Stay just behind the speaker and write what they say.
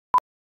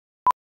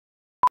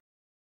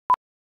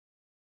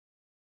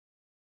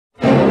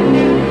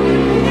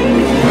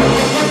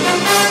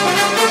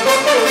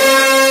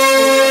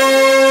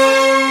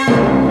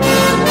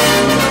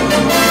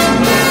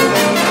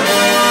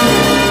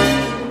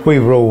we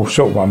were all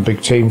sort of one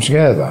big team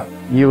together.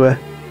 You were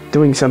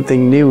doing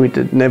something new, it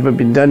had never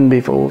been done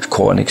before. It's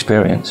quite an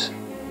experience.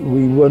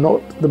 We were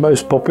not the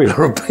most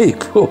popular of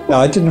people. No,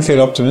 I didn't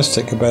feel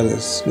optimistic about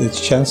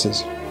its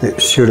chances. It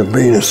should have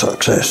been a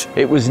success.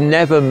 It was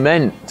never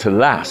meant to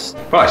last.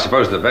 Well, I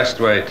suppose the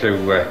best way to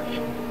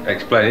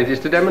explain it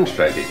is to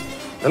demonstrate it.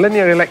 The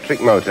linear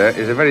electric motor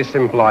is a very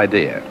simple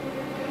idea.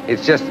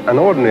 It's just an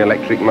ordinary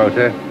electric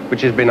motor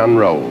which has been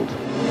unrolled.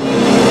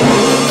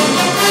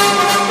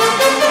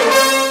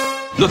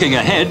 Looking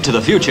ahead to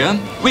the future,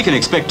 we can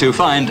expect to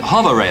find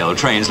hover rail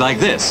trains like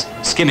this,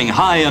 skimming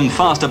high and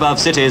fast above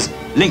cities,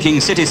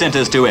 linking city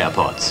centres to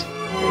airports.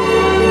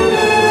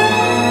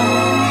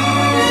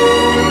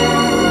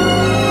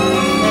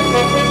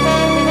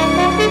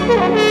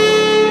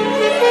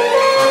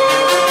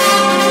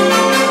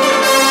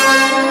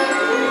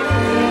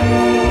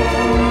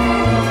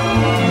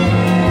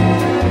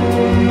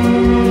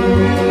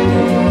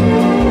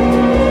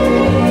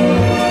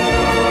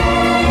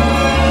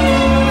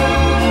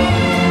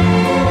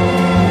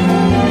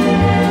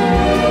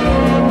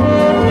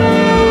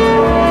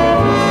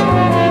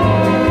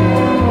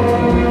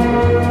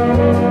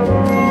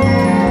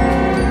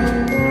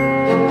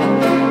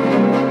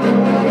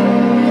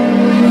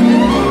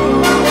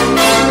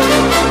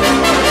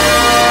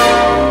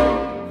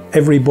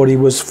 Everybody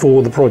was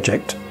for the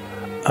project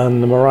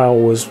and the morale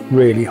was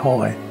really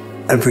high.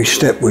 Every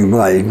step we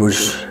made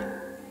was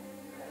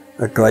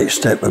a great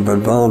step of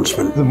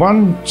advancement. The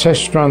one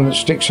test run that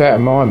sticks out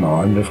in my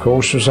mind, of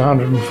course, was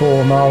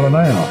 104 mile an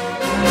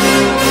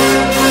hour.